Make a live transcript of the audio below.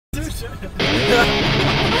Oh,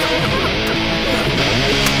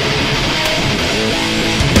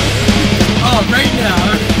 right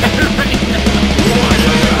now.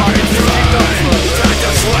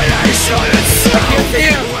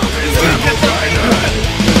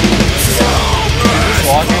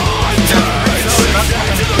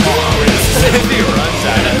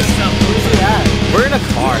 We're in a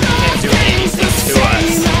car. You can't do anything to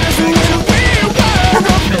us.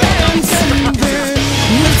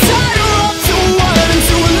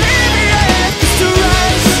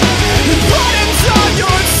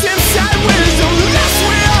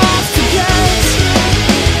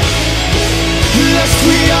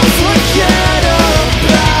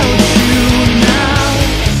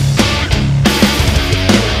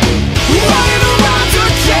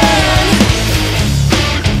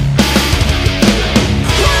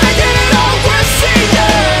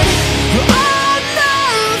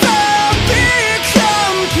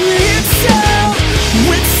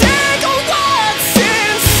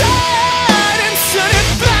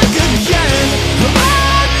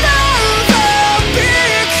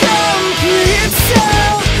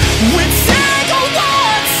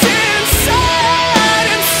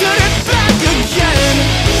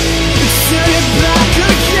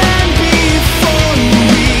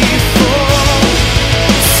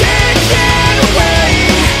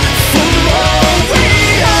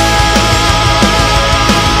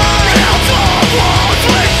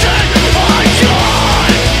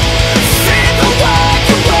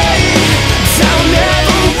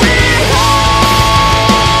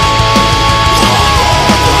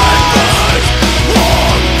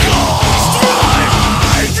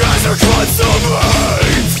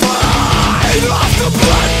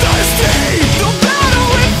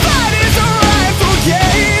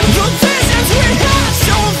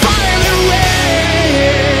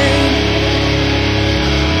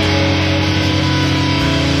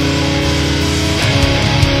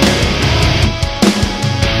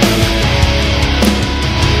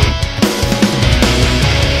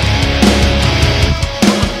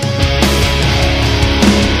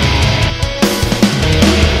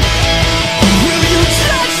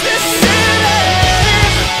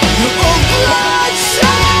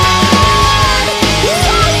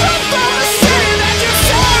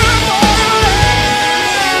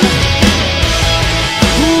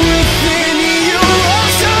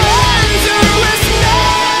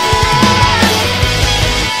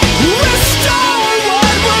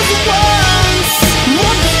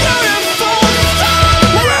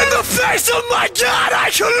 Oh my God, I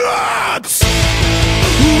collapse!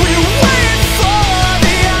 We wait for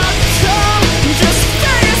the outcome, just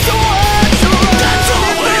face the words around. That's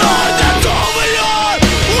all we are, that's all we are.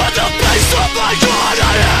 With the place of my God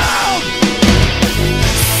I am.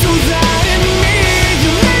 So that in me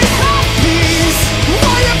you may have peace,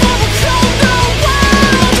 while you've overcome the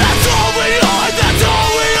world. That's all we are, that's all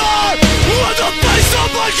we are. With the place of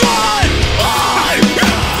my God I am.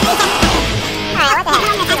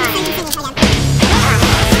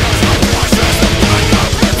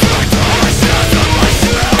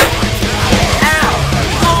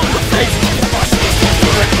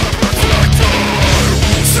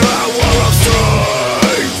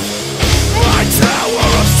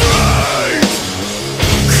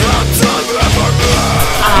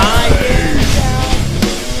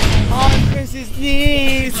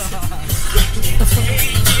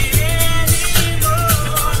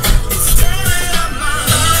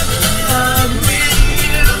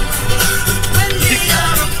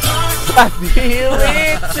 I feel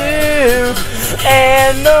it too,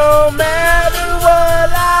 and no matter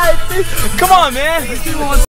what I do, come on, man.